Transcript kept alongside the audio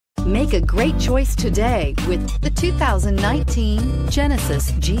Make a great choice today with the 2019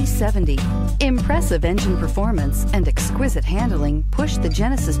 Genesis G70. Impressive engine performance and exquisite handling push the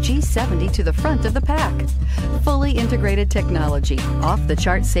Genesis G70 to the front of the pack. Fully integrated technology,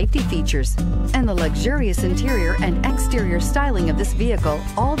 off-the-chart safety features, and the luxurious interior and exterior styling of this vehicle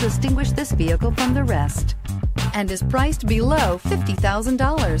all distinguish this vehicle from the rest, and is priced below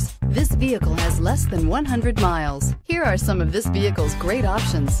 $50,000. This vehicle has less than 100 miles. Here are some of this vehicle's great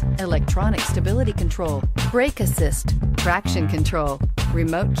options: electronic stability control, brake assist, traction control,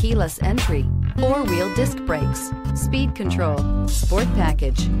 remote keyless entry, four-wheel disc brakes, speed control, sport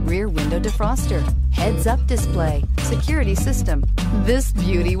package, rear window defroster, heads-up display, security system. This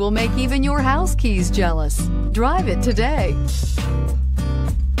beauty will make even your house keys jealous. Drive it today.